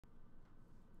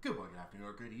Good morning, good afternoon,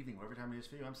 or good evening, whatever time it is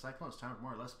for you. I'm Cyclone. It's time for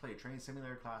more Let's Play Train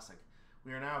Simulator Classic.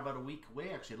 We are now about a week away,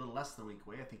 actually a little less than a week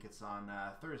away. I think it's on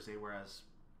Thursday, whereas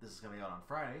this is going to be out on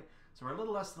Friday. So we're a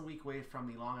little less than a week away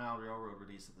from the Long Island Railroad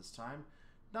release at this time.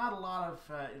 Not a lot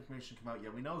of information come out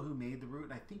yet. We know who made the route,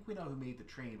 and I think we know who made the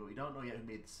train, but we don't know yet who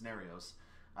made the scenarios,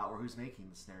 or who's making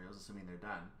the scenarios, assuming they're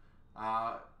done.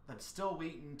 I'm still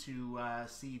waiting to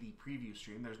see the preview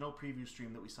stream. There's no preview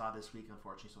stream that we saw this week,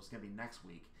 unfortunately, so it's going to be next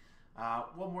week.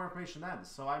 Well, more information then.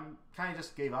 So I'm kind of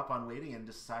just gave up on waiting and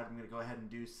decided I'm going to go ahead and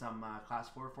do some Class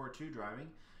 442 driving.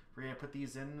 We're going to put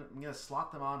these in. I'm going to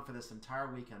slot them on for this entire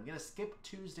weekend. I'm going to skip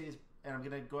Tuesdays, and I'm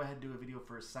going to go ahead and do a video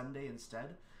for Sunday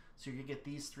instead. So you're going to get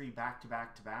these three back to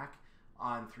back to back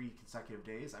on 3 consecutive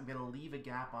days. I'm going to leave a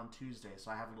gap on Tuesday, so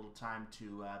I have a little time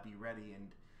to be ready and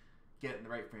get in the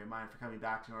right frame of mind for coming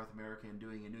back to North America and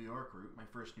doing a New York route, my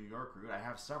first New York route. I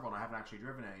have several, and I haven't actually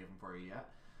driven any of them for you yet.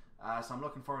 So I'm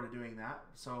looking forward to doing that.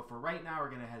 So for right now, we're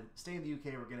going to stay in the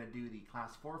UK. We're going to do the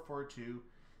Class 442.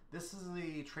 This is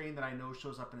the train that I know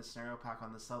shows up in a scenario pack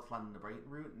on the South London to Brighton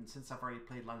route. And since I've already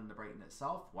played London to Brighton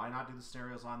itself, why not do the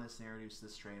scenarios on this and introduce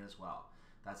this train as well?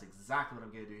 That's exactly what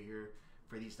I'm going to do here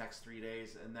for these next 3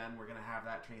 days. And then we're going to have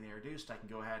that train introduced. I can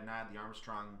go ahead and add the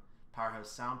Armstrong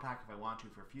Powerhouse sound pack if I want to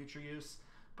for future use.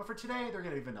 But for today, they're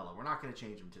going to be vanilla. We're not going to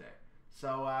change them today.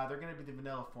 So they're going to be the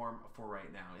vanilla form for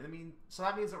right now. So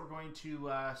that means that we're going to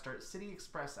start City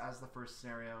Express as the first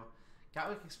scenario.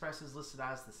 Gatwick Express is listed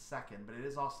as the second, but it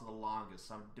is also the longest.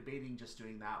 So I'm debating just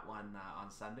doing that one on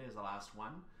Sunday as the last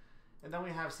one. And then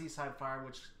we have Seaside Flyer,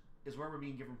 which is where we're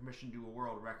being given permission to do a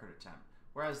world record attempt.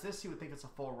 Whereas this, you would think it's a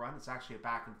full run. It's actually a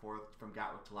back and forth from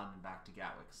Gatwick to London, back to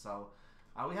Gatwick. So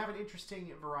we have an interesting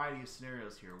variety of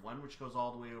scenarios here. One which goes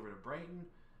all the way over to Brighton.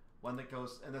 One that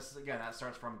goes, and this is again, that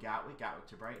starts from Gatwick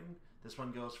to Brighton. This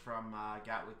one goes from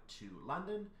Gatwick to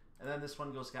London, and then this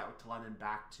one goes Gatwick to London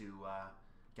back to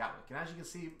Gatwick. And as you can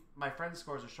see, my friend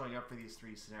scores are showing up for these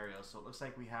 3 scenarios. So it looks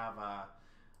like we have,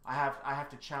 I have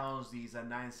to challenge these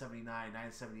 979,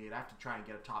 978. I have to try and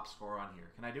get a top score on here.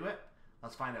 Can I do it?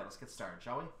 Let's find out. Let's get started,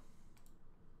 shall we?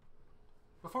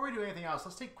 Before we do anything else,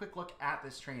 let's take a quick look at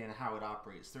this train and how it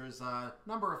operates. There's a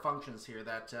number of functions here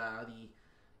that the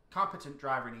competent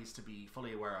driver needs to be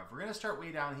fully aware of. We're going to start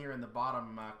way down here in the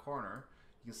bottom corner.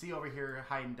 You can see over here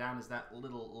hiding down is that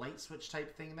little light switch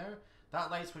type thing there. That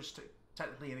light switch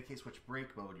technically indicates which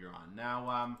brake mode you're on.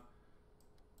 Now,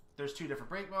 there's 2 different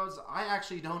brake modes. I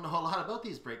actually don't know a lot about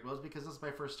these brake modes because this is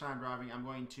my first time driving. I'm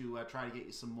going to try to get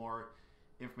you some more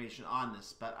information on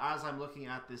this. But as I'm looking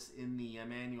at this in the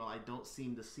manual, I don't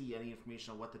seem to see any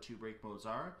information on what the 2 brake modes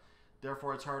are.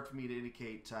 Therefore, it's hard for me to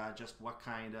indicate just what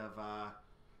kind of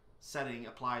setting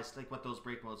applies, like what those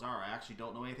brake modes are. I actually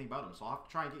don't know anything about them, so I'll have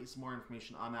to try and get you some more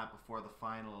information on that before the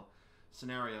final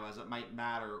scenario, as it might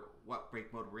matter what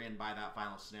brake mode we're in by that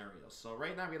final scenario. So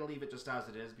right now I'm going to leave it just as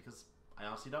it is because I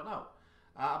honestly don't know.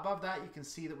 Above that, you can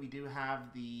see that we do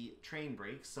have the train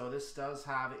brakes. So this does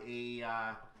have a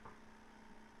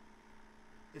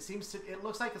it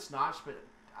looks like it's notched, but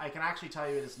I can actually tell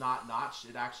you it is not notched.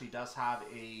 It actually does have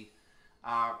a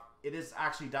it is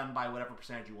actually done by whatever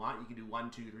percentage you want. You can do 1,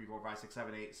 2, 3, 4, 5, 6,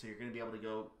 7, 8. So you're going to be able to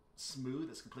go smooth.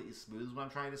 It's completely smooth is what I'm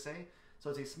trying to say.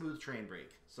 So it's a smooth train brake.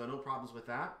 So no problems with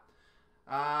that.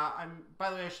 By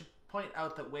the way, I should point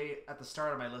out that way at the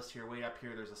start of my list here, way up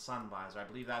here, there's a sun visor. I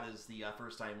believe that is the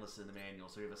first item listed in the manual.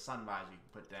 So you have a sun visor you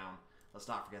can put down. Let's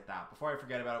not forget that. Before I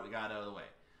forget about it, we got it out of the way.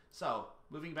 So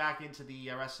moving back into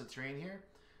the rest of the train here.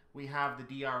 We have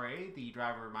the DRA, the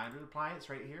driver reminder appliance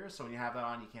right here. So when you have that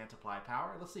on, you can't apply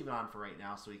power. Let's leave it on for right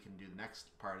now so we can do the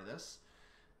next part of this.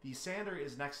 The sander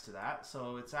is next to that.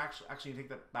 So it's actually you take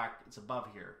that back, it's above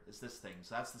here. It's this thing.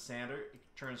 So that's the sander. It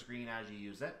turns green as you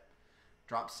use it.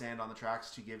 Drops sand on the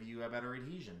tracks to give you a better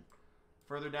adhesion.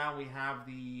 Further down, we have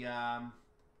the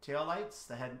tail lights,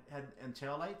 the head and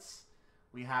tail lights.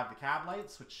 We have the cab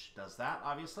lights, which does that,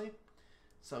 obviously.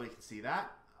 So we can see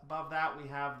that. Above that, we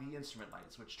have the instrument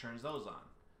lights, which turns those on.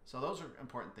 So those are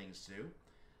important things to do.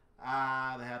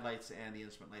 The headlights and the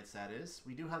instrument lights, that is.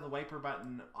 We do have the wiper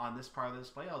button on this part of the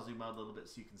display. I'll zoom out a little bit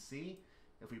so you can see.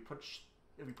 If we punch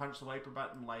the wiper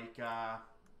button like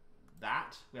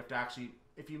that, we have to actually,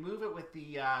 if you move it with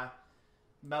the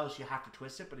mouse, you have to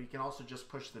twist it, but you can also just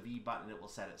push the V button, it will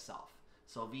set itself.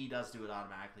 So V does do it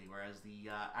automatically, whereas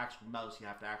the actual mouse, you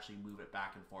have to actually move it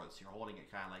back and forth. So you're holding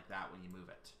it kind of like that when you move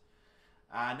it.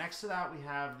 Next to that, we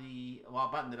have the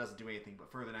button that doesn't do anything, but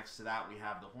further next to that, we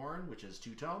have the horn, which is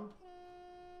 2-tone.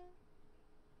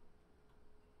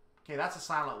 Okay, that's a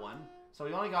silent one. So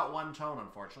we only got 1 tone,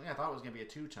 unfortunately. I thought it was going to be a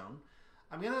 2-tone.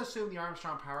 I'm going to assume the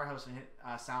Armstrong Powerhouse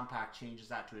sound pack changes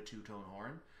that to a 2-tone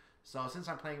horn. So since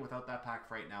I'm playing without that pack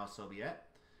for right now, so be it.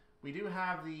 We do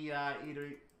have the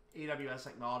AWS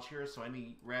acknowledge here, so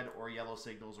any red or yellow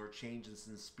signals or changes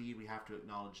in speed, we have to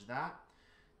acknowledge that.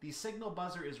 The signal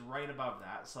buzzer is right above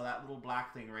that, so that little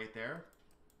black thing right there,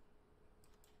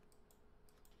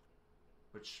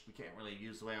 which we can't really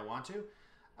use the way I want to.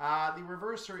 The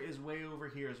reverser is way over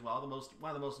here as well. One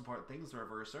of the most important things, the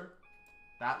reverser.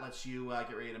 That lets you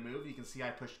get ready to move. You can see I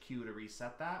pushed Q to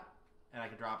reset that, and I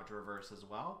can drop it to reverse as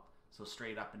well. So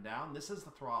straight up and down. This is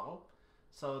the throttle.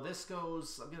 So this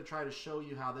goes, I'm going to try to show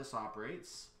you how this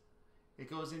operates. It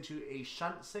goes into a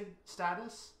shunt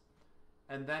status,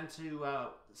 and then to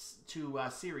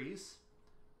series,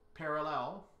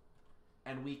 parallel,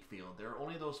 and weak field. There are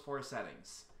only those 4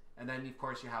 settings. And then, of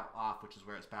course, you have off, which is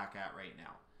where it's back at right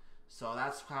now. So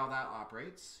that's how that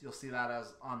operates. You'll see that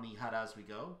as on the HUD as we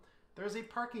go. There's a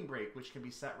parking brake, which can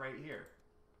be set right here.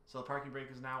 So the parking brake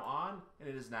is now on, and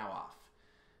it is now off.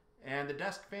 And the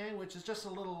desk fan, which is just a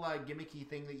little gimmicky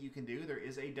thing that you can do. There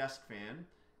is a desk fan,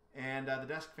 and the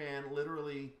desk fan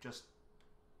literally just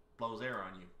blows air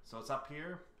on you. So it's up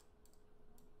here.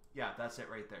 Yeah, that's it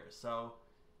right there. So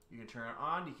you can turn it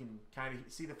on. You can kind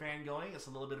of see the fan going. It's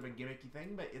a little bit of a gimmicky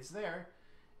thing, but it's there.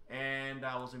 And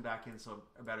we'll zoom back in so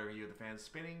a better view of the fan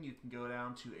spinning. You can go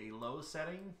down to a low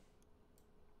setting,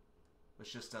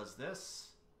 which just does this.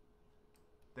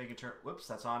 Then you can turn, whoops,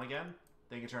 that's on again.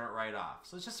 Then you can turn it right off.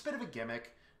 So it's just a bit of a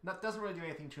gimmick. That doesn't really do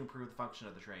anything to improve the function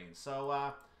of the train. So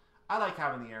I like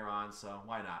having the air on, so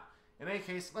why not? In any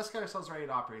case, let's get ourselves ready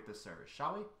to operate this service,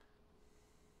 shall we?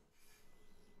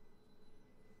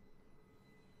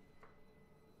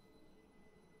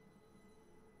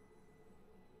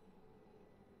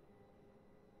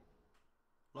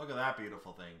 Look at that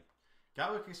beautiful thing.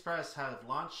 Gatwick Express have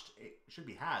launched,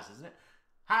 has, isn't it?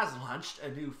 Has launched a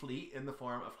new fleet in the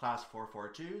form of Class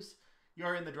 442s. You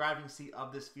are in the driving seat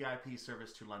of this VIP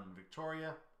service to London,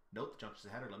 Victoria. Note the junctions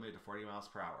ahead are limited to 40 miles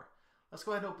per hour. Let's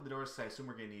go ahead and open the doors because I assume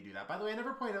we're going to need to do that. By the way, I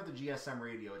never pointed out the GSM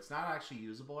radio. It's not actually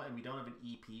usable, and we don't have an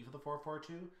EP for the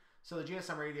 442. So the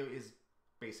GSM radio is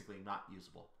basically not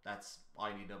usable. That's all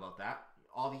you need to know about that.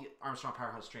 All the Armstrong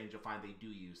Powerhouse trains, you'll find they do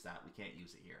use that. We can't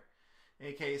use it here. In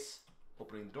any case,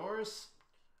 opening the doors.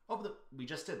 We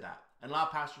just did that. And allow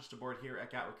passengers to board here at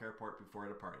Gatwick Airport before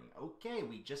departing. Okay,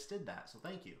 we just did that, so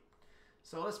thank you.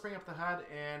 So let's bring up the HUD,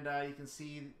 and you can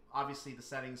see, obviously, the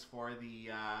settings for the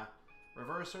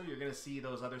reverser. You're going to see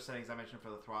those other settings I mentioned for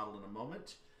the throttle in a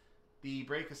moment. The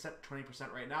brake is set to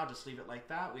 20% right now. Just leave it like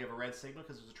that. We have a red signal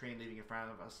because there's a train leaving in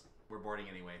front of us. We're boarding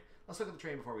anyway. Let's look at the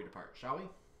train before we depart, shall we?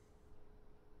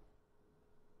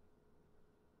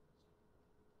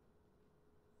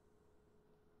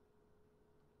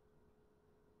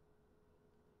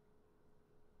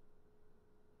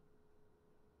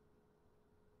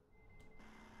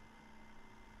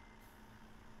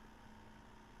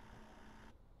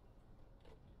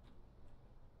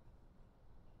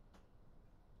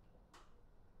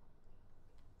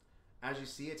 As you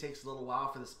see, it takes a little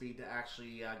while for the speed to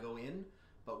actually go in,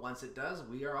 but once it does,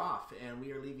 we are off, and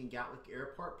we are leaving Gatwick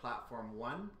Airport, Platform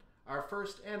 1. Our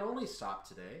first and only stop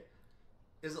today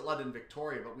is at London,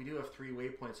 Victoria, but we do have 3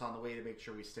 waypoints on the way to make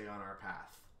sure we stay on our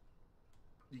path.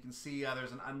 You can see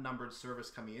there's an unnumbered service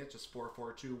coming in, just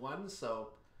 4421, so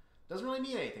it doesn't really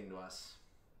mean anything to us.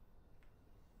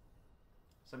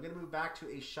 So I'm going to move back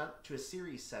to a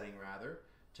series setting, rather,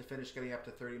 to finish getting up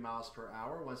to 30 miles per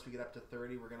hour. Once we get up to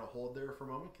 30, we're going to hold there for a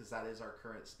moment because that is our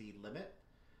current speed limit.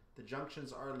 The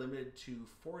junctions are limited to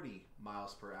 40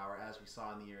 miles per hour as we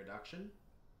saw in the introduction.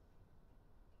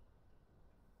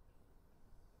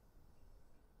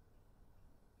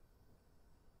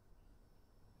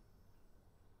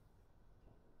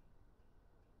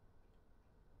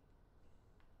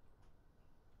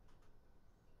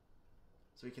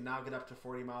 So we can now get up to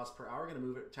 40 miles per hour. We're going to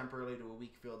move it temporarily to a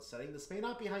weak field setting. This may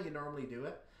not be how you normally do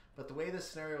it, but the way this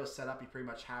scenario is set up, you pretty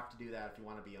much have to do that if you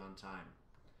want to be on time.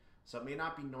 So it may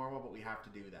not be normal, but we have to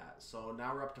do that. So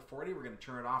now we're up to 40. We're going to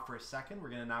turn it off for a second. We're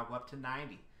going to now go up to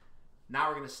 90. Now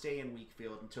we're going to stay in weak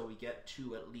field until we get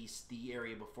to at least the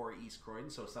area before East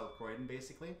Croydon, so South Croydon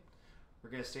basically.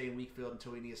 We're going to stay in weak field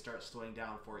until we need to start slowing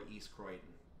down for East Croydon,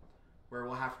 where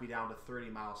we'll have to be down to 30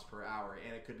 miles per hour,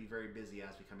 and it could be very busy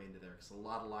as we come into there because a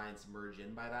lot of lines merge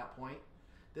in by that point.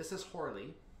 This is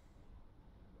Horley.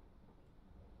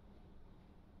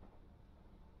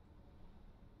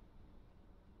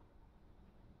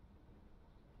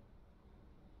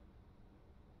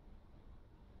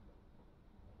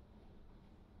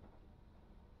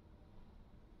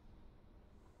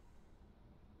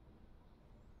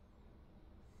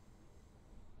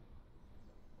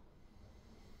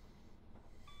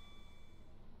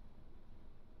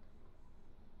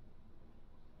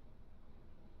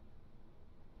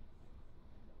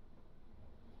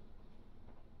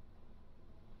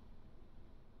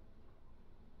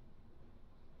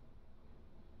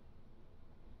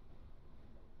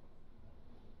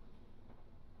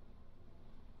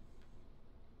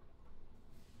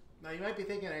 Now, you might be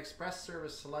thinking an express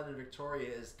service to London Victoria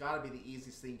has got to be the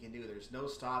easiest thing you can do. There's no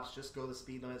stops, just go the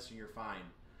speed limits and you're fine.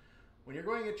 When you're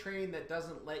going a train that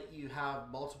doesn't let you have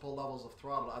multiple levels of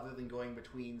throttle other than going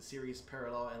between series,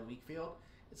 parallel, and weak field,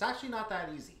 it's actually not that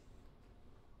easy.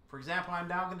 For example, I'm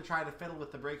now going to try to fiddle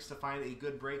with the brakes to find a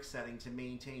good brake setting to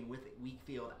maintain with weak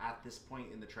field at this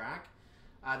point in the track.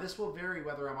 This will vary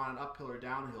whether I'm on an uphill or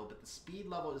downhill, but the speed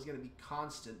level is going to be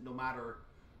constant no matter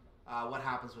what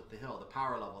happens with the hill, the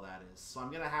power level that is. So I'm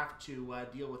going to have to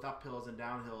deal with uphills and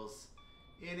downhills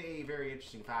in a very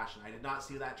interesting fashion. I did not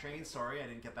see that train. Sorry, I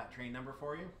didn't get that train number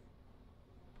for you.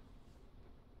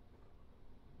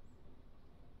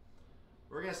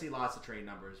 We're going to see lots of train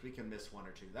numbers. We can miss one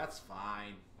or two. That's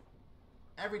fine.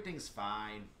 Everything's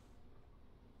fine.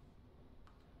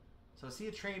 So see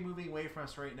a train moving away from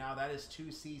us right now. That is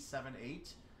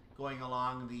 2C78 going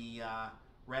along the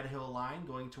Red Hill line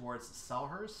going towards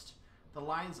Selhurst. The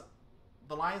lines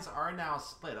are now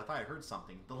split. I thought I heard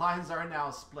something. The lines are now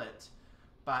split.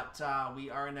 But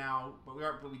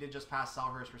we did just pass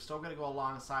Selhurst. We're still going to go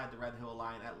alongside the Red Hill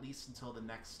line at least until the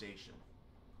next station.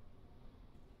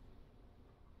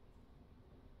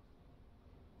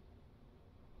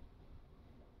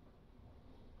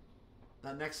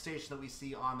 The next station that we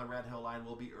see on the Red Hill line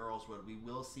will be Earlswood. We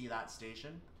will see that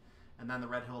station, and then the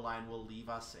Red Hill line will leave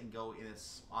us and go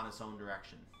on its own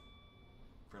direction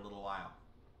for a little while.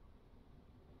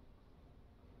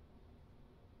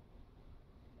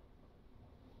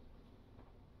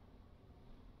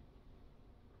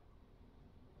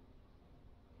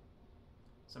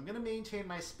 So I'm going to maintain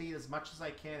my speed as much as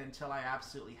I can until I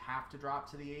absolutely have to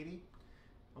drop to the 80.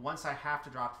 And once I have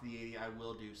to drop to the 80, I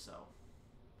will do so.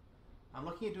 I'm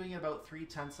looking at doing it about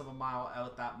 0.3 of a mile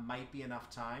out. That might be enough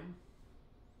time,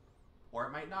 or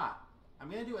it might not. I'm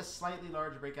going to do a slightly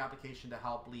larger brake application to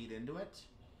help lead into it,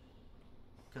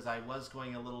 because I was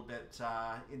going a little bit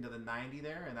into the 90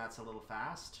 there, and that's a little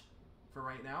fast for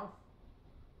right now,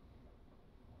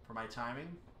 for my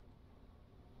timing.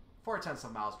 0.4 of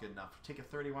a mile is good enough. Take a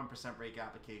 31% brake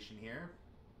application here.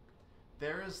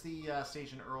 There is the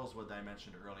station Earlswood that I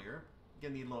mentioned earlier.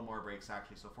 Gonna need a little more brakes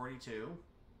actually, so 42.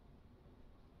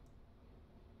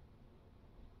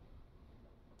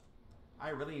 I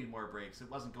really need more brakes.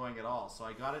 It wasn't going at all, so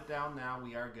I got it down now.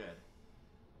 We are good.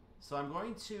 So I'm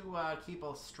going to keep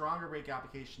a stronger brake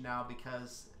application now,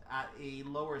 because at a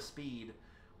lower speed,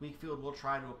 weak field will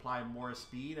try to apply more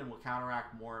speed and will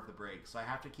counteract more of the brake. So I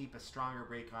have to keep a stronger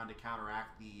brake on to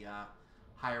counteract the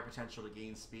higher potential to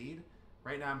gain speed.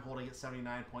 Right now I'm holding at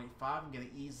 79.5. I'm going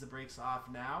to ease the brakes off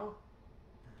now.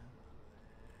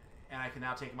 And I can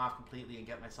now take them off completely and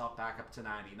get myself back up to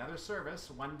 90. Another service,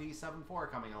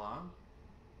 1D74 coming along.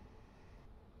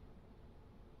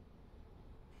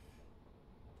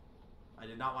 I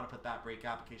did not want to put that brake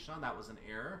application on. That was an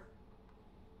error.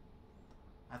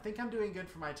 I think I'm doing good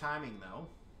for my timing, though.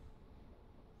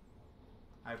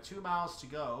 I have 2 miles to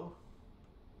go.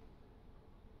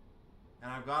 And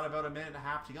I've got about 1.5 minutes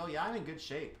to go. Yeah, I'm in good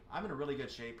shape. I'm in a really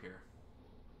good shape here.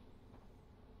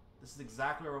 This is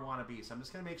exactly where I want to be. So I'm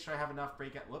just going to make sure I have enough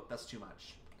brake... Whoop, that's too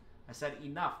much. I said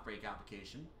enough brake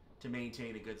application to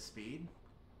maintain a good speed.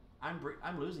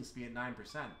 I'm losing speed at 9%,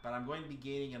 but I'm going to be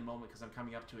gaining in a moment because I'm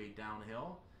coming up to a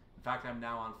downhill. In fact, I'm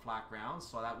now on flat ground,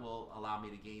 so that will allow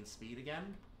me to gain speed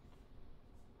again.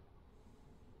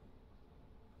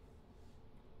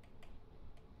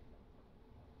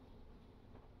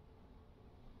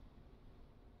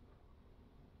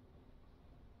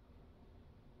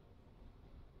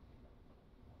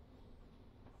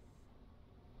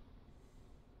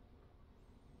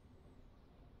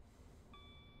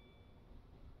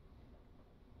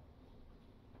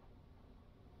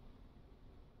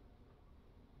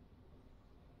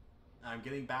 I'm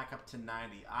getting back up to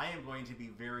 90. I am going to be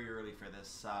very early for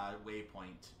this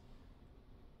waypoint.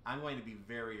 I'm going to be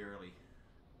very early.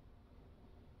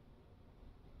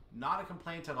 Not a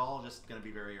complaint at all, just going to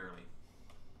be very early.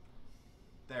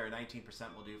 There,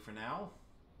 19% will do for now.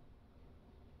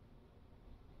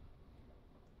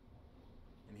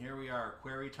 And here we are.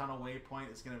 Quarry Tunnel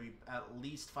waypoint is going to be at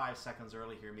least 5 seconds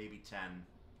early here, maybe 10.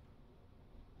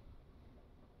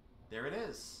 There it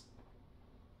is.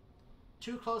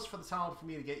 Too close for the tunnel for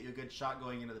me to get you a good shot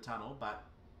going into the tunnel, but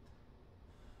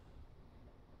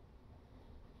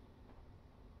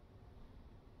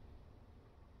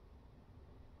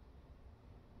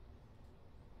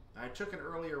I took an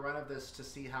earlier run of this to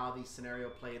see how the scenario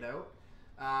played out.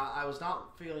 I was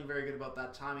not feeling very good about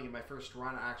that timing, and my first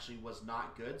run actually was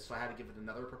not good, so I had to give it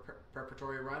another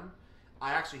preparatory run.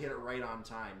 I actually hit it right on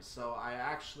time, so I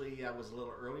actually was a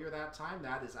little earlier that time.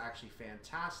 That is actually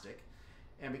fantastic.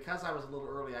 And because I was a little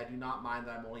early, I do not mind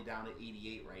that I'm only down at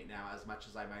 88 right now, as much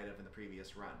as I might have in the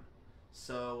previous run.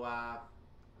 So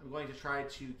I'm going to try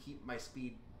to keep my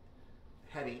speed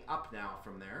heading up now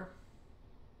from there.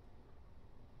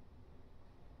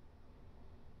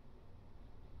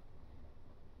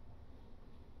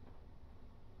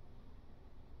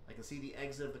 I can see the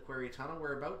exit of the Quarry Tunnel.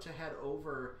 We're about to head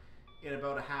over in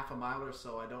about a half a mile or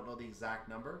so. I don't know the exact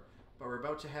number, but we're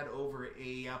about to head over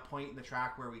a point in the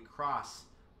track where we cross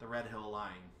the Red Hill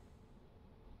line.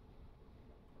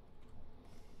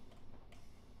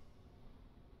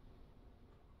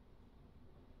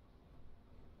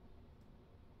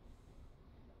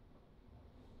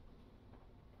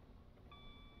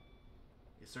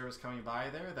 A service coming by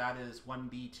there. That is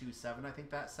 1B27, I think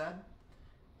that said.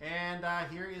 And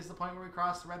here is the point where we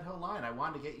cross the Red Hill line. I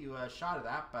wanted to get you a shot of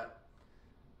that, but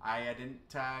I didn't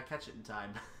catch it in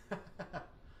time.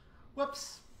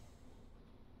 Whoops.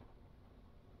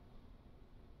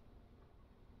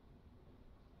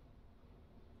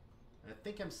 I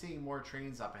think I'm seeing more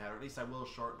trains up ahead, or at least I will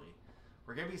shortly.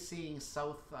 We're going to be seeing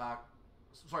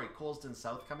Colston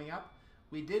South coming up.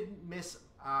 We did miss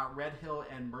Red Hill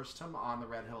and Merstham on the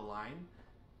Red Hill line.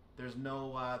 There's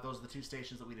no, those are the two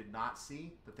stations that we did not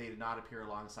see, that they did not appear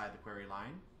alongside the Quarry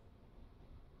line.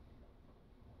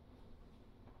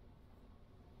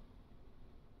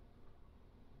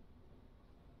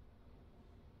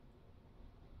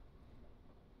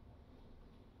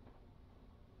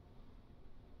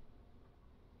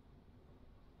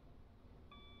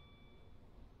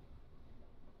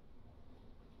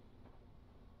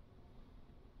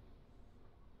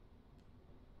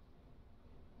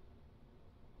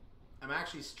 I'm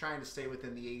actually trying to stay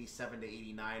within the 87 to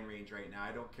 89 range right now.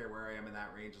 I don't care where I am in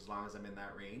that range as long as I'm in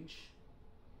that range.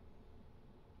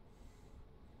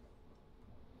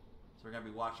 So we're going to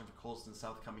be watching for Colston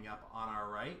South coming up on our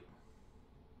right.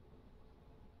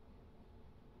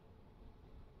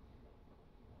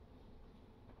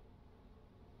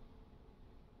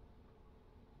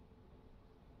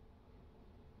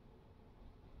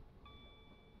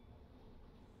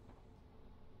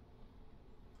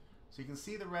 So you can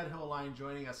see the Red Hill line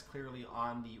joining us clearly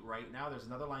on the right now. There's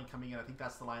another line coming in. I think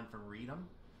that's the line from Reedham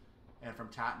and from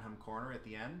Tattenham Corner at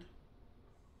the end.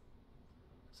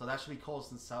 So that should be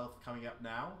Colston South coming up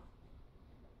now.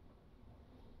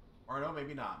 Or no,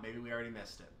 maybe not. Maybe we already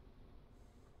missed it.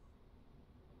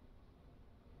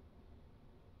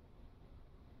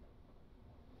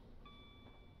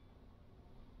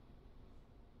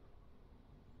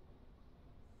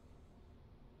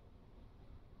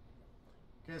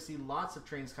 You're going to see lots of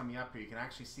trains coming up here. You can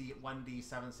actually see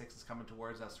 1D76 is coming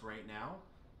towards us right now.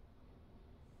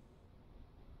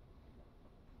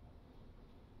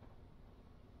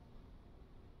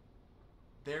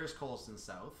 There's Colston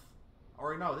South.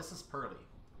 Or no, this is Purley.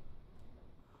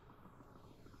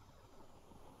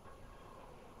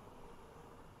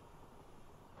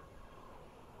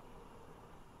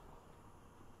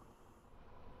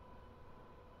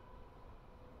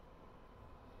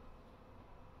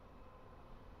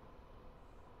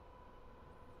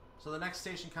 So the next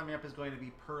station coming up is going to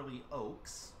be Purley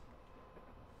Oaks.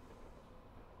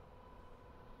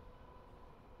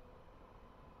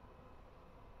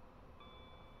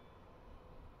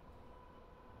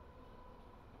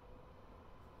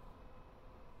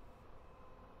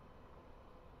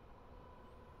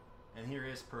 And here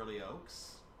is Purley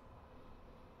Oaks.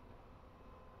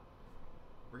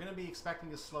 We're going to be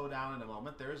expecting to slow down in a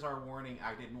moment. There's our warning.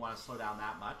 I didn't want to slow down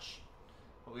that much,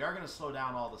 but we are going to slow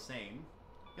down all the same.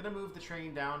 I'm going to move the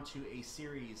train down to a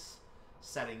series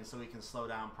setting so we can slow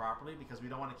down properly, because we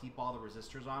don't want to keep all the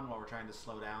resistors on while we're trying to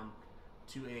slow down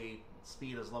to a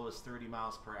speed as low as 30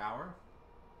 miles per hour.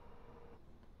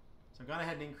 So I'm going to go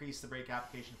ahead and increase the brake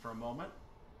application for a moment.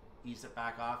 Ease it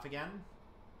back off again.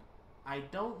 I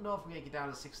don't know if I'm going to get down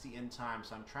to 60 in time,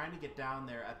 so I'm trying to get down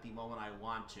there at the moment I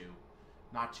want to,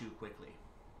 not too quickly.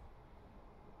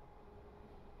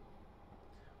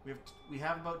 We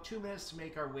have about 2 minutes to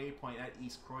make our waypoint at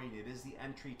East Croydon. It is the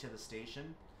entry to the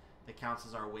station that counts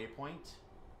as our waypoint.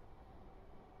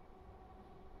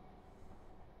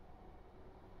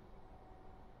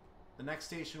 The next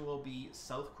station will be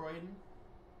South Croydon.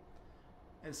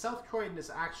 And South Croydon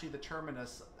is actually the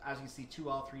terminus, as you see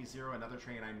 2030, another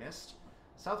train I missed.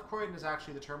 South Croydon is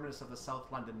actually the terminus of the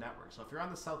South London network. So if you're on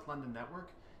the South London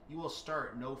network, you will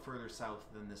start no further south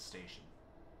than this station.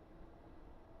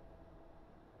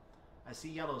 I see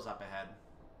yellows up ahead.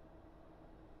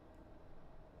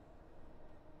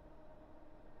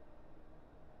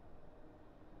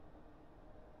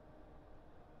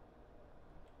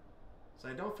 So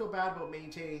I don't feel bad about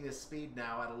maintaining this speed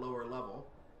now at a lower level.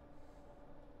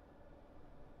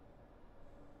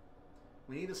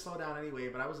 We need to slow down anyway,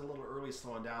 but I was a little early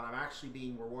slowing down. I'm actually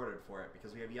being rewarded for it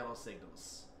because we have yellow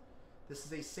signals. This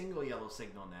is a single yellow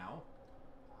signal now.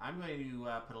 I'm going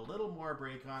to put a little more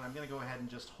brake on. I'm going to go ahead and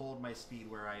just hold my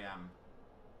speed where I am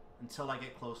until I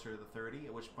get closer to the 30,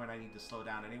 at which point I need to slow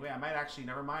down anyway. I might actually,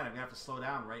 never mind, I'm going to have to slow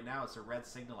down. Right now it's a red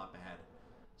signal up ahead.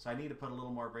 So I need to put a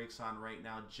little more brakes on right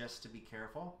now just to be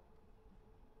careful.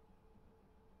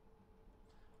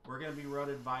 We're going to be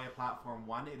routed via platform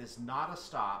 1. It is not a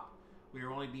stop. We are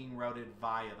only being routed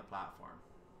via the platform.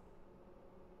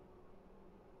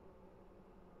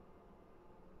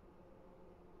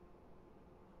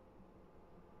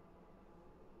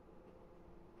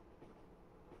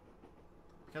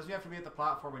 Because we have to be at the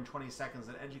platform in 20 seconds,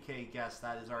 an educated guess,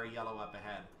 that is our yellow up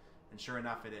ahead. And sure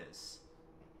enough, it is.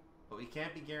 But we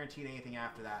can't be guaranteed anything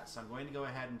after that, so I'm going to go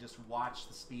ahead and just watch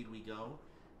the speed we go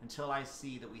until I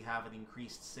see that we have an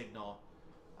increased signal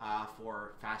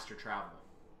for faster travel.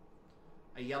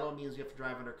 A yellow means we have to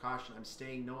drive under caution. I'm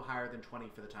staying no higher than 20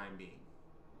 for the time being.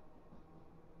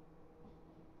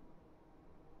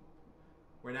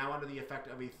 We're now under the effect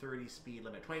of a 30 speed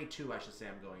limit. 22, I should say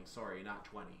I'm going. Sorry, not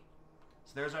 20.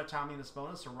 So there's our timeliness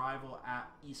bonus. Arrival at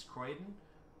East Croydon.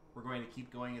 We're going to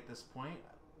keep going at this point.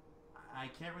 I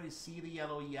can't really see the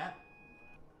yellow yet.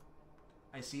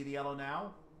 I see the yellow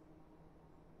now.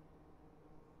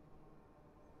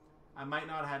 I might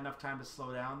not have had enough time to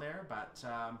slow down there, but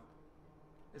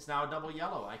it's now a double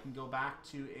yellow. I can go back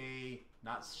to a,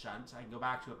 not shunt, I can go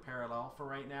back to a parallel for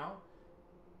right now.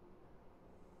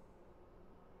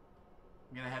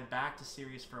 I'm going to head back to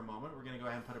series for a moment. We're going to go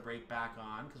ahead and put a brake back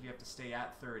on because we have to stay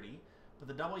at 30. But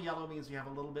the double yellow means we have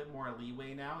a little bit more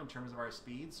leeway now in terms of our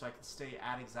speed, so I can stay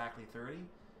at exactly 30. And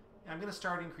I'm going to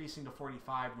start increasing to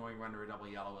 45 knowing we're under a double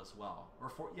yellow as well.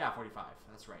 Or, yeah, 45.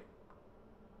 That's right.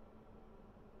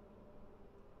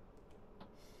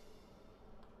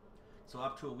 So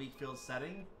up to a weak field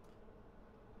setting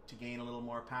to gain a little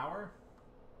more power.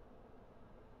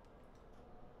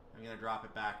 I'm going to drop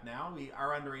it back now. We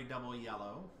are under a double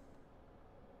yellow.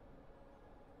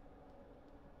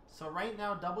 So right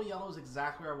now, double yellow is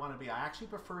exactly where I want to be. I actually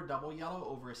prefer double yellow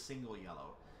over a single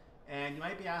yellow. And you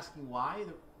might be asking why.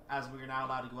 As we are now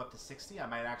allowed to go up to 60, I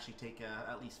might actually take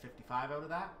at least 55 out of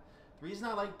that. The reason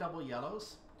I like double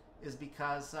yellows is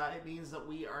because it means that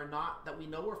we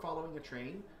know we're following a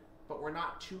train, but we're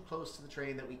not too close to the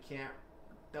train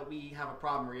that we have a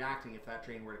problem reacting if that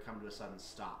train were to come to a sudden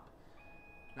stop.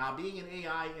 Now, being an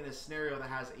AI in a scenario that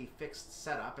has a fixed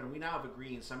setup, and we now have a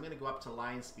green, so I'm going to go up to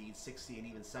line speed, 60 and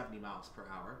even 70 miles per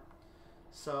hour.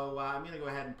 So I'm going to go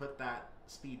ahead and put that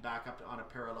speed back up on a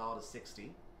parallel to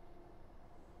 60.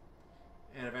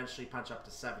 And eventually punch up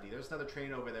to 70. There's another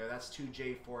train over there. That's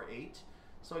 2J48.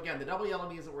 So again, the double yellow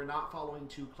means that we're not following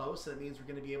too close. And it means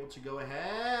we're going to be able to go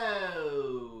ahead.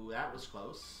 Oh, that was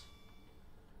close.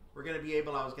 We're going to be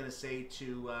able, I was going to say,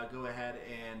 to go ahead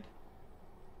and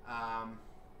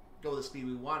go the speed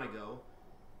we want to go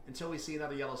until we see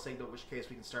another yellow signal, in which case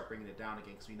we can start bringing it down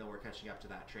again because we know we're catching up to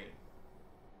that train.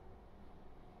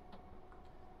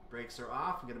 Brakes are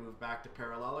off. I'm going to move back to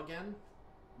parallel again.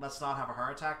 Let's not have a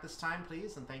heart attack this time,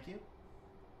 please, and thank you.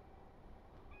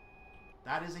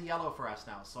 That is a yellow for us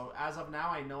now. So as of now,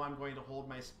 I know I'm going to hold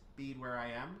my speed where I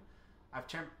am.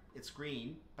 It's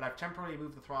green, but I've temporarily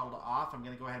moved the throttle to off. I'm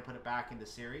going to go ahead and put it back into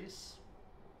series.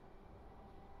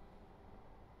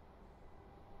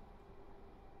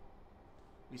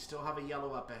 We still have a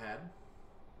yellow up ahead.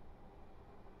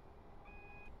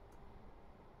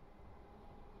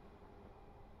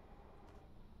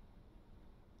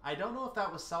 I don't know if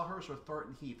that was Selhurst or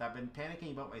Thornton Heath. I've been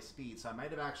panicking about my speed, so I might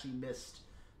have actually missed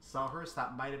Selhurst.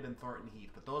 That might have been Thornton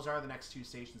Heath. But those are the next two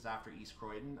stations after East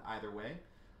Croydon, either way.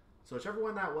 So whichever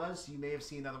one that was, you may have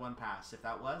seen another one pass. If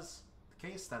that was the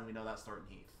case, then we know that's Thornton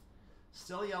Heath.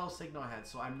 Still a yellow signal ahead,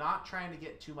 so I'm not trying to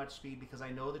get too much speed because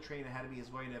I know the train ahead of me is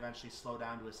going to eventually slow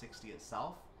down to a 60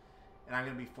 itself. And I'm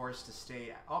going to be forced to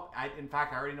stay... Oh, in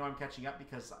fact, I already know I'm catching up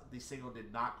because the signal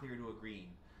did not clear to a green.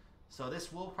 So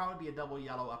this will probably be a double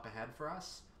yellow up ahead for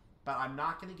us. But I'm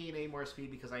not going to gain any more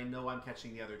speed because I know I'm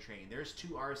catching the other train. There's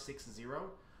 2R60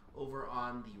 over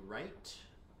on the right.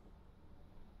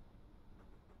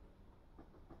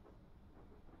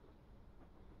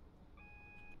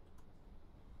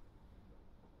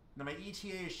 Now my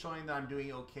ETA is showing that I'm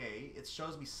doing okay. It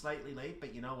shows me slightly late,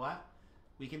 but you know what?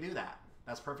 We can do that.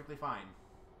 That's perfectly fine.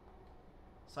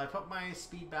 So I put my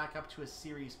speed back up to a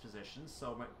series position,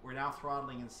 so we're now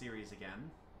throttling in series again.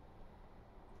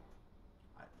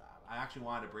 I actually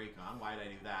wanted to brake on. Why did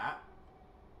I do that?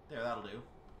 There, that'll do.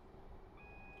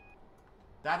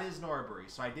 That is Norbury,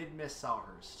 so I did miss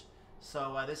Selhurst.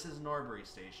 So this is Norbury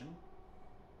Station.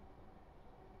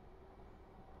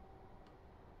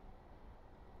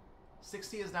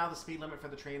 60 is now the speed limit for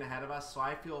the train ahead of us, so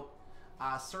I feel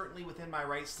certainly within my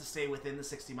rights to stay within the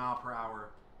 60 mile per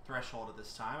hour threshold at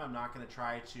this time. I'm not going to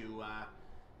try to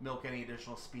milk any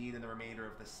additional speed in the remainder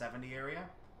of the 70 area,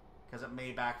 because it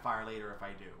may backfire later if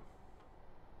I do.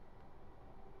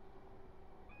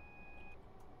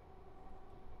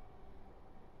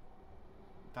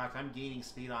 In fact, I'm gaining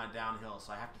speed on downhill,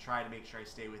 so I have to try to make sure I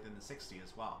stay within the 60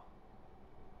 as well.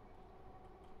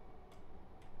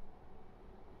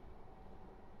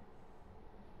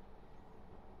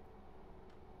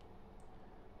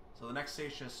 So the next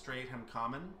station is Stratham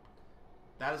Common.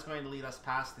 That is going to lead us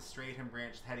past the Stratham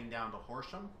branch heading down to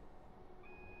Horsham.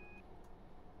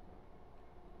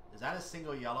 Is that a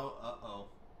single yellow? Uh-oh.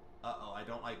 Uh-oh, I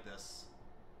don't like this.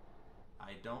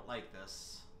 I don't like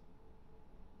this.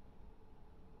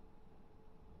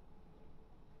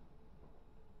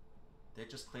 Did it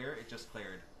just clear? It just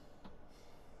cleared.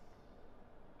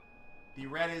 The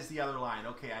red is the other line.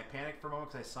 Okay, I panicked for a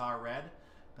moment because I saw a red,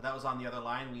 but that was on the other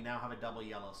line. We now have a double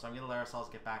yellow, so I'm going to let ourselves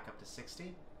get back up to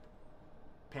 60.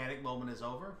 Panic moment is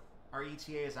over. Our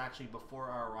ETA is actually before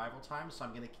our arrival time, so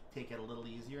I'm going to take it a little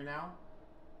easier now.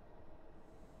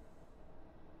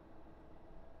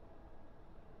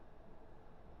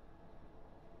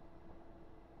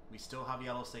 We still have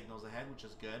yellow signals ahead, which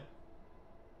is good.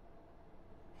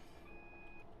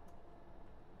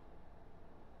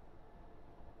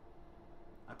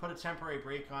 I put a temporary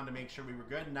brake on to make sure we were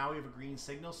good. Now we have a green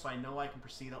signal, so I know I can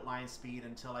proceed at line speed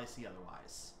until I see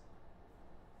otherwise.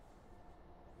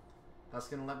 That's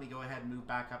going to let me go ahead and move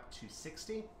back up to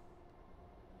 60.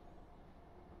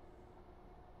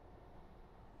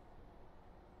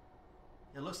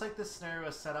 It looks like this scenario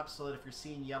is set up so that if you're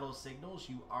seeing yellow signals,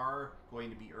 you are going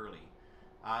to be early.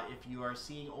 If you are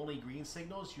seeing only green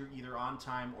signals, you're either on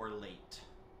time or late.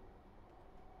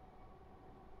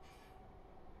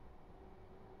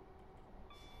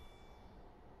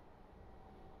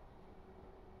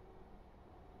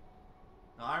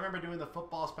 Now, I remember doing the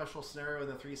football special scenario in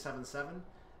the 377.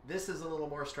 This is a little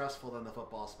more stressful than the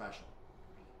football special.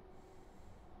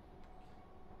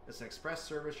 It's an express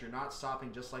service. You're not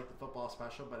stopping just like the football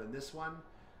special, but in this one,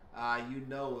 you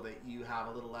know that you have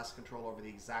a little less control over the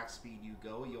exact speed you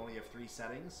go. You only have 3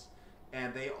 settings,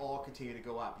 and they all continue to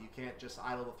go up. You can't just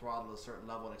idle the throttle at a certain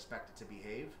level and expect it to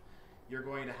behave. You're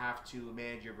going to have to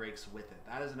manage your brakes with it.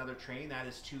 That is another train. That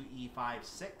is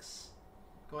 2E56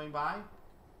 going by.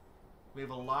 We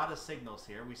have a lot of signals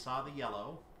here. We saw the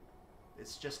yellow.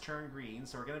 It's just turned green,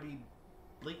 so we're going to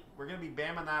be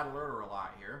bamming that alerter a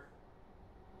lot here.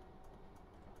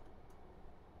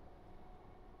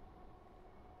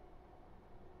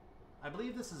 I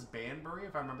believe this is Banbury,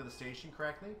 if I remember the station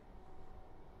correctly.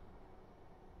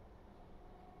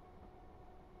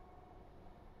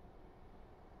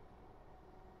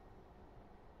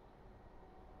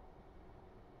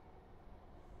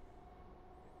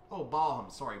 Oh, Balham.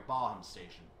 Sorry, Balham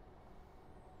Station.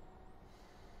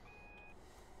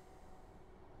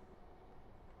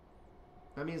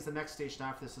 That means the next station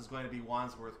after this is going to be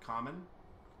Wandsworth Common.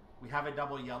 We have a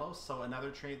double yellow, so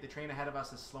another train, the train ahead of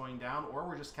us is slowing down, or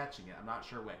we're just catching it. I'm not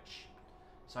sure which.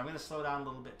 So I'm going to slow down a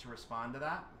little bit to respond to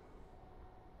that.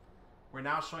 We're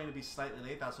now showing to be slightly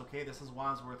late. That's okay. This is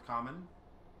Wandsworth Common.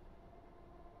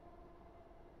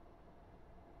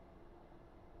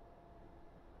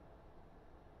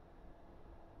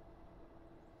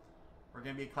 We're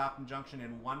going to be at Clapham Junction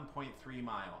in 1.3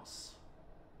 miles.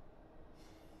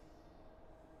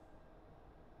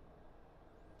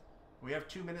 We have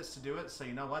 2 minutes to do it, so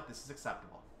you know what? This is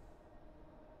acceptable.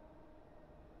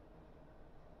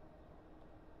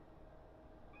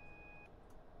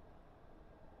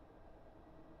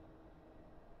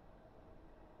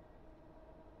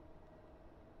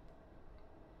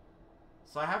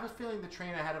 So I have a feeling the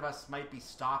train ahead of us might be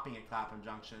stopping at Clapham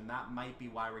Junction, and that might be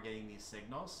why we're getting these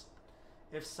signals.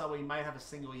 If so, we might have a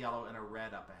single yellow and a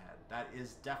red up ahead. That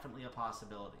is definitely a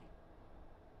possibility.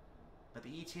 But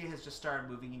the ETA has just started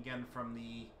moving again from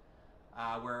the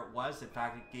where it was. In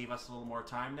fact, it gave us a little more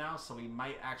time now, so we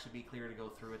might actually be clear to go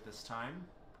through it this time.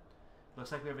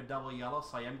 Looks like we have a double yellow,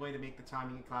 so I am going to make the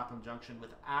timing at Clapham Junction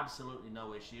with absolutely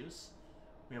no issues.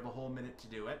 We have a whole minute to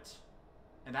do it,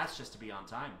 and that's just to be on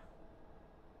time.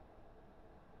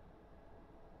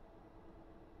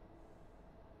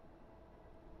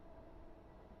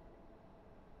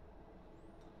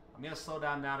 I'm going to slow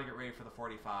down now to get ready for the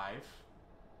 45.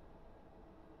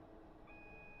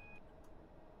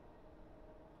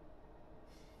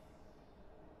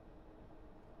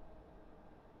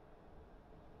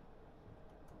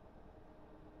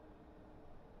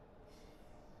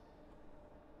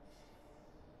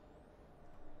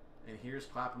 And here's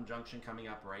Clapham Junction coming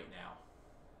up right now.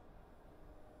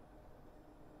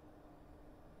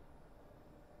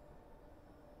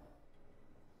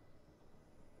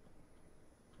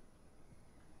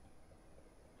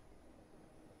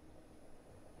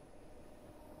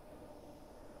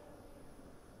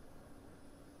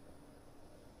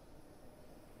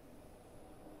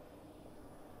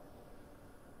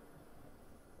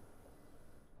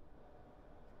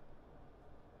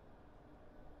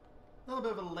 A little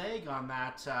bit of a lag on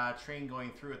that train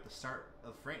going through at the start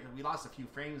of the frame. We lost a few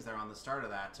frames there on the start of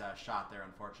that shot there,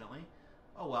 unfortunately.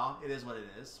 Oh well, it is what it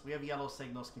is. We have yellow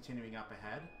signals continuing up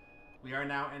ahead. We are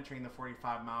now entering the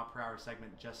 45-mile-per-hour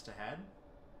segment just ahead,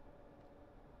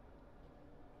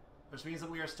 which means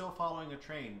that we are still following a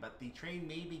train, but the train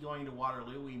may be going to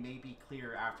Waterloo. We may be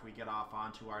clear after we get off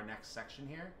onto our next section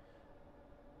here.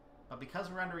 But because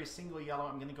we're under a single yellow,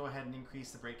 I'm going to go ahead and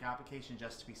increase the brake application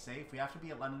just to be safe. We have to be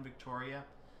at London Victoria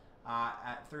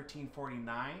at 13:49.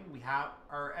 We have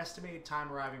our estimated time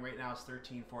arriving right now is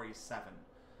 13:47.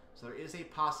 So there is a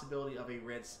possibility of a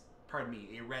red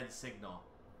signal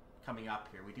coming up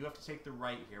here. We do have to take the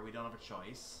right here. We don't have a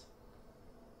choice.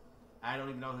 I don't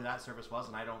even know who that service was,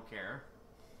 and I don't care.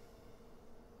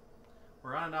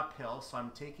 We're on an uphill, so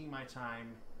I'm taking my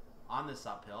time on this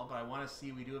uphill, but I want to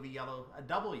see we do have a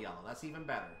double yellow. That's even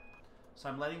better. So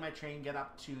I'm letting my train get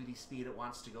up to the speed it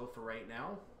wants to go for right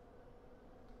now.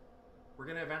 We're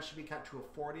going to eventually be cut to a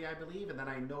 40, I believe, and then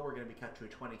I know we're going to be cut to a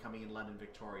 20 coming in London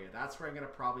Victoria. That's where I'm going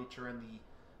to probably turn the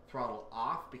throttle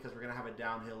off because we're going to have a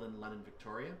downhill in London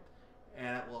Victoria,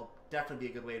 and it will definitely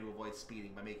be a good way to avoid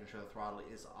speeding by making sure the throttle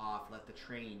is off. Let the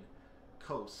train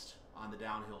coast on the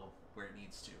downhill where it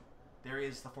needs to. There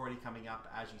is the 40 coming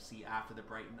up, as you see, after the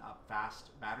Brighton up fast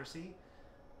Battersea.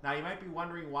 Now, you might be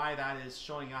wondering why that is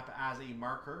showing up as a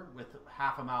marker with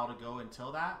half a mile to go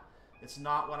until that. It's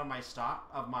not one of my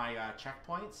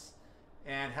checkpoints.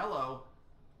 And hello,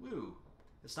 woo.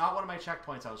 It's not one of my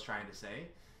checkpoints, I was trying to say.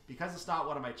 Because it's not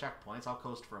one of my checkpoints, I'll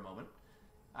coast for a moment.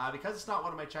 Because it's not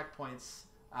one of my checkpoints,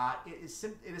 it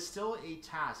is still a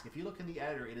task. If you look in the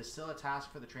editor, it is still a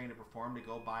task for the train to perform to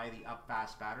go by the up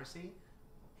fast Battersea.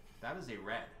 That is a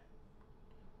red.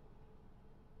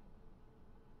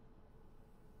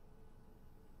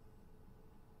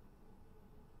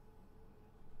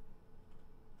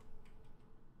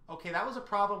 Okay, that was a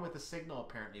problem with the signal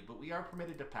apparently, but we are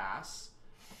permitted to pass.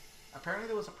 Apparently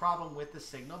there was a problem with the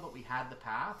signal, but we had the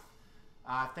path.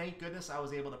 Thank goodness I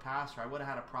was able to pass, or I would have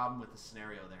had a problem with the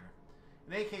scenario there.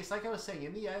 In any case, like I was saying,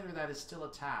 in the editor that is still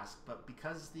a task, but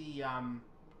because the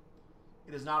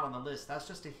it is not on the list, that's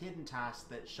just a hidden task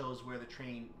that shows where the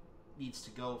train needs to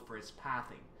go for its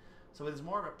pathing. So it is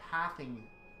more of a pathing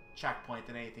checkpoint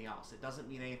than anything else. It doesn't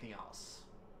mean anything else.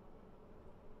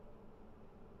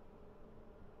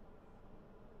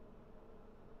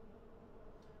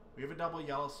 We have a double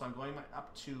yellow, so I'm going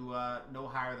up to no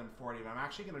higher than 40, but I'm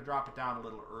actually going to drop it down a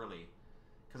little early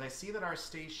because I see that our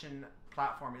station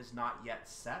platform is not yet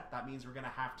set. That means we're going to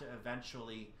have to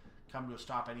eventually come to a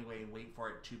stop anyway and wait for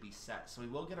it to be set. So we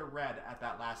will get a red at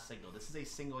that last signal. This is a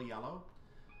single yellow.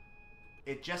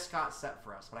 It just got set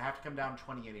for us, but I have to come down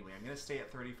 20 anyway. I'm going to stay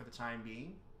at 30 for the time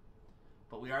being.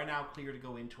 But we are now clear to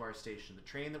go into our station. The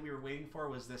train that we were waiting for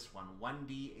was this one,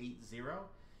 1D80.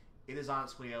 It is on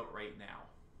its way out right now.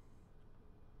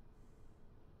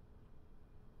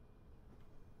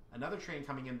 Another train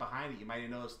coming in behind it, you might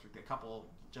have noticed a couple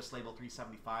just labeled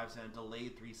 375s and a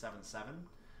delayed 377.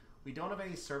 We don't have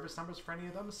any service numbers for any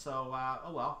of them, so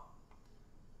oh well.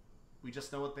 We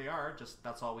just know what they are,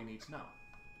 that's all we need to know.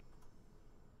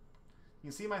 You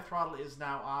can see my throttle is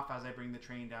now off as I bring the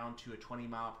train down to a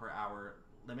 20-mile-per-hour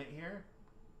limit here.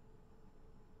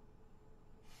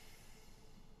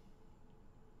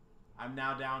 I'm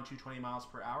now down to 20 miles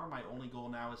per hour. My only goal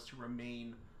now is to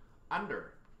remain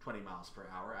under 20 miles per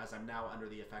hour as I'm now under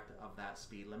the effect of that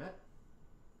speed limit.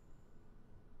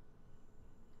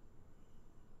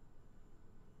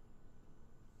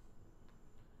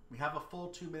 We have a full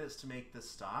 2 minutes to make this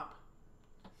stop,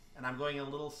 and I'm going a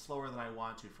little slower than I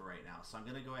want to for right now. So I'm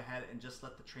going to go ahead and just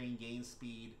let the train gain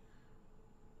speed.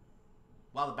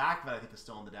 While the back of it I think is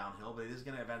still in the downhill, but it is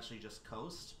going to eventually just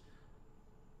coast.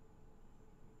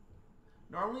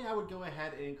 Normally I would go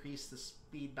ahead and increase the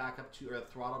speed back up to, or the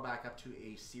throttle back up to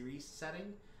a series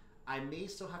setting. I may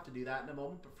still have to do that in a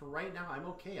moment, but for right now I'm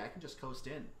okay. I can just coast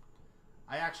in.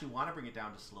 I actually want to bring it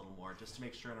down just a little more, just to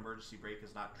make sure an emergency brake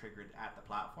is not triggered at the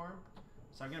platform.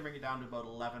 So I'm going to bring it down to about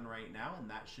 11 right now, and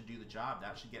that should do the job.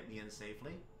 That should get me in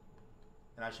safely.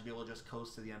 And I should be able to just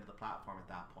coast to the end of the platform at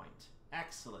that point.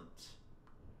 Excellent.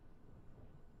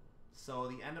 So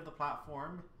the end of the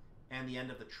platform and the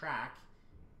end of the track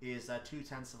is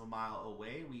 2/10 of a mile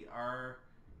away. We are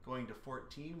going to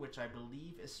 14, which I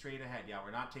believe is straight ahead. Yeah,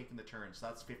 we're not taking the turn, so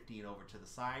that's 15 over to the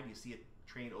side. You see a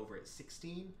train over at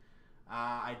 16.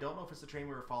 I don't know if it's the train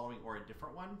we were following or a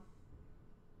different one.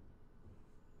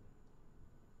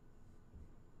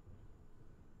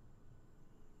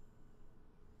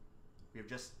 We've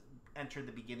just entered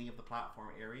the beginning of the platform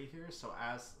area here, so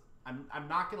as I'm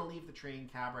not going to leave the train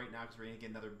cab right now because we're going to get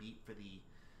another beep for the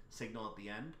signal at the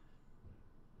end,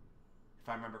 if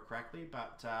I remember correctly,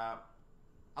 but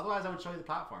otherwise I would show you the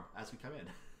platform as we come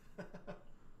in.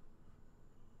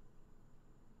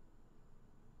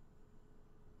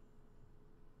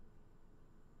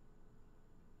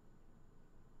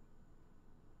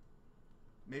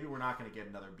 Maybe we're not going to get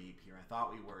another beep here. I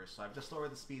thought we were, so I've just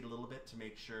lowered the speed a little bit to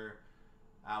make sure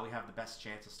we have the best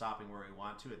chance of stopping where we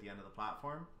want to at the end of the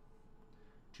platform.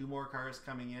 2 more cars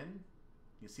coming in.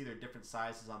 You can see they're different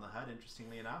sizes on the HUD,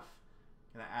 interestingly enough.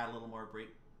 Gonna add a little more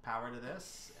brake power to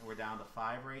this, and we're down to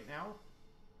 5 right now.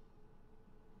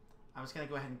 I'm just gonna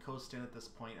go ahead and coast in at this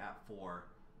point at 4,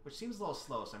 which seems a little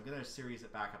slow, so I'm gonna series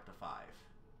it back up to 5.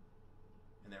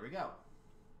 And there we go.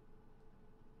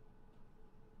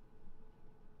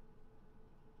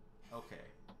 Okay.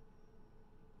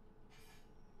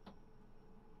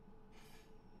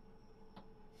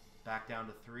 Back down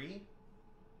to 3.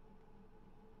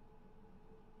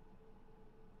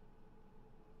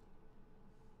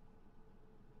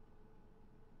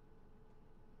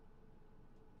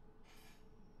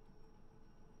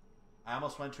 I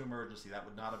almost went to emergency. That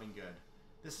would not have been good.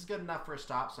 This is good enough for a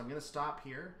stop, so I'm going to stop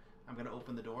here. I'm going to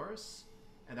open the doors.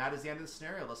 And that is the end of the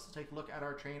scenario. Let's take a look at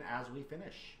our train as we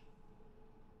finish.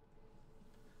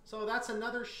 So that's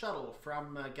another shuttle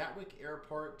from Gatwick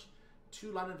Airport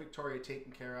to London Victoria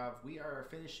taken care of. We are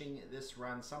finishing this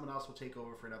run. Someone else will take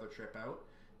over for another trip out.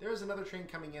 There's another train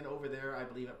coming in over there, I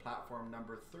believe, at platform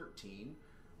number 13,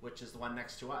 which is the one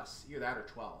next to us. Either that or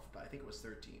 12, but I think it was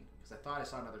 13, because I thought I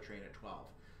saw another train at 12.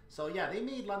 So yeah, they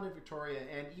made London Victoria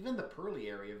and even the Purley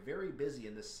area very busy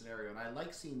in this scenario, and I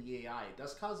like seeing the AI. It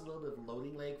does cause a little bit of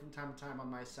loading lag from time to time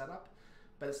on my setup,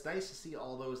 but it's nice to see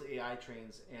all those AI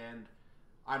trains, and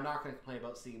I'm not going to complain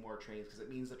about seeing more trains because it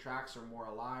means the tracks are more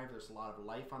alive. There's a lot of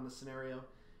life on the scenario,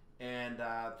 and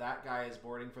that guy is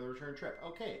boarding for the return trip.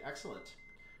 Okay, excellent.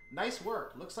 Nice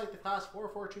work. Looks like the Class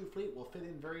 442 fleet will fit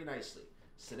in very nicely.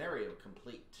 Scenario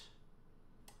complete.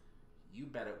 You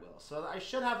bet it will. So I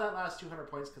should have that last 200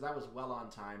 points because I was well on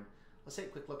time. Let's take a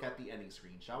quick look at the ending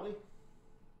screen, shall we?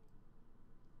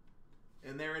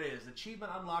 And there it is.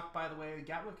 Achievement unlocked, by the way.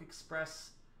 Gatwick Express,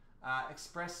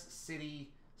 Express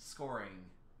City scoring.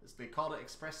 They called it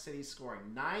Express City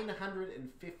scoring.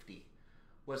 950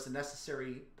 was the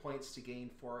necessary points to gain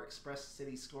for Express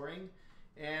City scoring.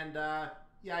 And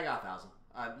yeah, I got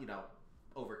 1,000. You know,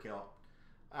 overkill.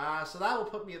 So that will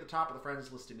put me at the top of the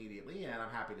friends list immediately, and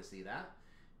I'm happy to see that.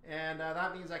 And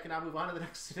that means I can now move on to the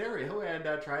next scenario and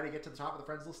try to get to the top of the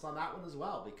friends list on that one as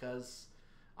well, because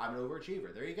I'm an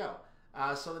overachiever. There you go.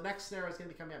 So the next scenario is going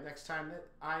to be coming up next time.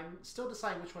 I'm still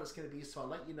deciding which one it's going to be, so I'll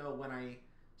let you know when I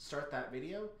start that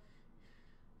video.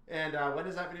 And when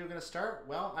is that video going to start?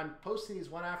 Well, I'm posting these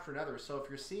one after another, so if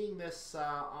you're seeing this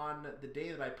on the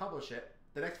day that I publish it,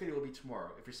 the next video will be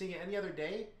tomorrow. If you're seeing it any other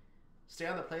day, stay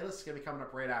on the playlist. It's going to be coming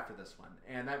up right after this one.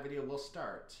 And that video will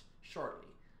start shortly.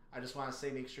 I just want to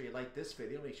say make sure you like this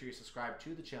video. Make sure you subscribe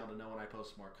to the channel to know when I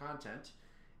post more content.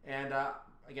 And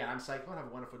again, I'm Cyclone. Have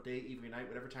a wonderful day, evening, night,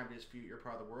 whatever time it is for you, your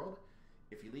part of the world.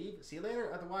 If you leave, see you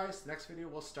later. Otherwise, the next video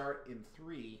will start in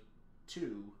 3,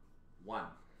 2, 1.